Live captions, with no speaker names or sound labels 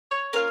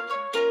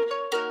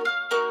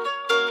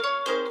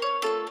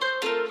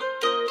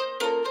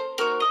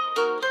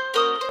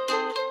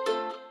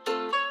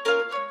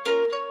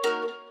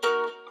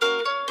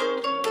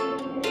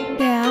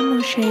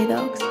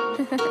Shadox.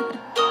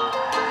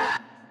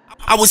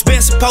 I was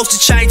been supposed to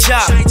change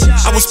up.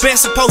 I was been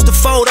supposed to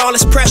fold all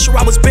this pressure.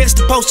 I was been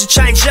supposed to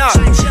change up.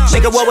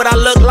 Nigga, what would I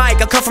look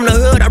like? I come from the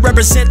hood, I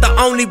represent the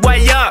only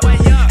way up.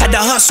 Had to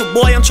hustle,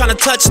 boy, I'm tryna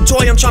touch a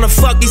toy, I'm tryna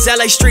fuck these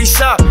LA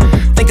streets up.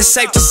 Think it's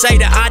safe to say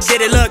that I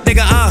did it, look,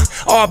 nigga,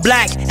 all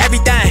black,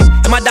 everything.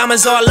 And my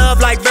diamonds all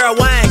love like Vera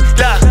Wang.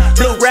 Look,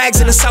 blue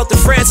rags in the south of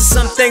France, and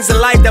some things in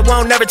life that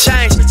won't never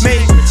change. Me,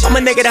 I'm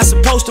a nigga that's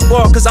supposed to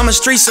ball, cause I'm a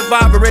street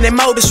survivor and they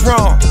mowed us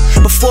wrong.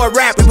 Before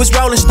rap, we was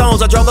Rolling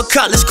Stones, I drove a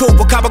Cutlass coupe,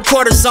 a cop a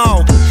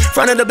cortisone.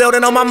 Front of the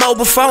building on my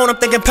mobile phone, I'm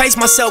thinking pace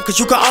myself, cause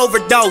you can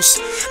overdose.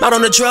 Not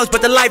on the drugs,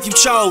 but the life you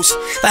chose.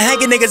 Like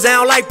hanging niggas, they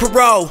don't like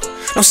parole.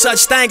 No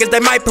such thing as they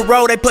might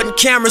parole, they putting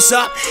cameras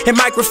up and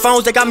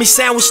microphones, they got me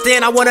sandwiched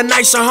in. I want a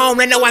nicer home,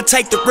 they know I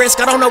take the risk,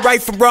 I don't know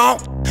right from wrong.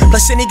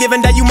 Plus any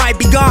given day you might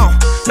be gone.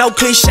 No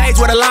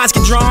cliches where the lines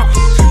get drawn.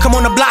 Come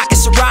on the block,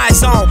 it's a ride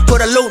zone. Put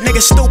a loot,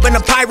 nigga stoop in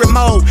a pirate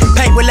mode.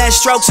 Paint with less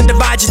strokes and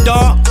divide your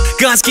dog.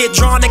 Guns get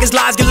drawn, niggas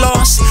lives get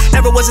lost.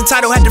 Never was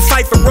entitled, had to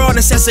fight for raw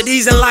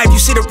necessities in life. You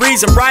see the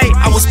reason, right?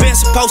 I was been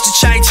supposed to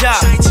change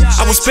up.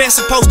 I was been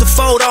supposed to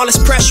fold all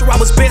this pressure. I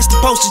was been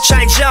supposed to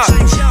change up.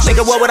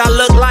 Nigga, what would I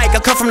look like? I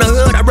come from the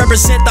hood, I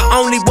represent the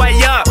only way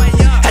up.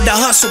 Had to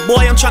hustle,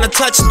 boy, I'm tryna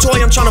touch a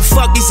toy, I'm tryna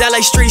fuck these LA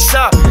streets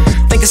up.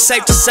 Think it's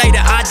safe to say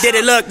that I did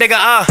it, look, nigga,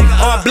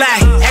 all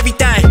black,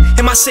 everything.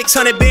 In my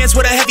 600 Benz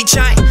with a heavy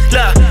chain.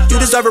 Look, you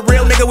deserve a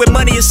real nigga with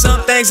money and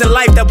some things in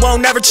life that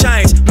won't never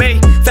change. Me,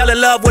 fell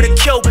in love with a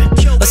Cuban.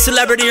 A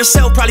celebrity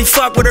herself, probably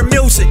fuck with her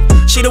music.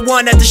 She the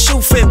one that the shoe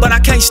fit, but I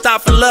can't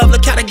stop for love.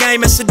 Look how the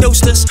game has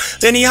seduced us.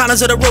 Then the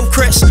honors of the roof,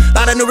 Chris.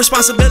 Lot of new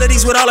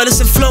responsibilities with all of this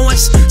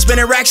influence.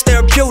 Spinning racks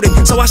therapeutic,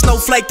 so I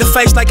snowflake the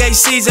face like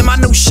ACs in my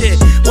new shit.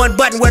 One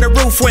button where the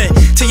roof went.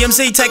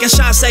 TMZ taking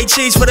shots, say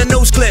cheese for the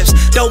news clips.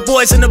 Dope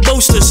boys and the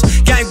boosters,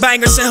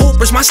 gangbangers and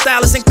hoopers. My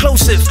style is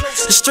inclusive.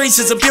 The streets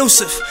is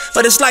abusive,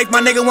 but it's life,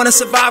 my nigga wanna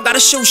survive, gotta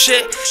shoot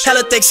shit.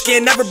 Hella thick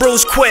skin, never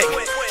bruise quick.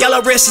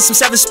 Yellow wrist and some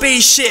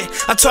 7-speed shit.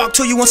 I talk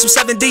to you on some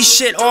 7D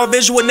shit. All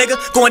visual nigga,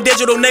 going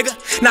digital nigga.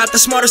 Not the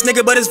smartest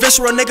nigga, but it's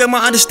visceral nigga. My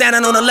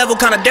understanding on a level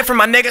kinda different,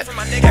 my nigga.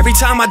 Every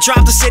time I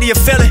drop the city, you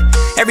feel it.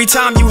 Every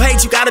time you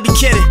hate, you gotta be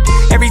kidding.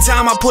 Every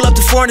time I pull up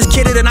to foreigners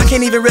kidded, and I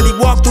can't even really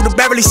walk through the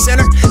Beverly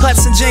Center.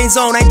 Hudson jeans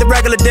on, ain't the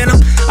regular denim.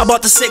 I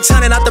bought the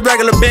 600, not the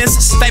regular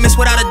Benz. Famous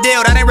without a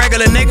deal, that ain't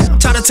regular nigga. I'm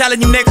tired of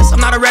telling you niggas, I'm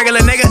not a regular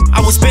nigga.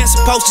 I was been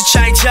supposed to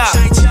change up.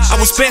 I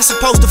was been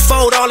supposed to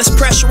fold all this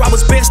pressure. I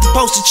was been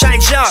supposed to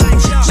change up.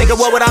 Nigga,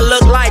 what would I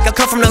look like? I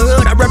come from the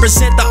hood, I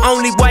represent the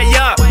only way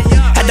up.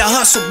 Had to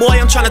hustle, boy,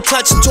 I'm tryna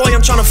touch a toy,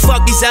 I'm tryna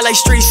fuck these LA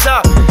streets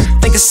up.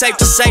 Think it's safe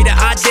to say that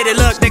I did it,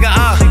 look, nigga,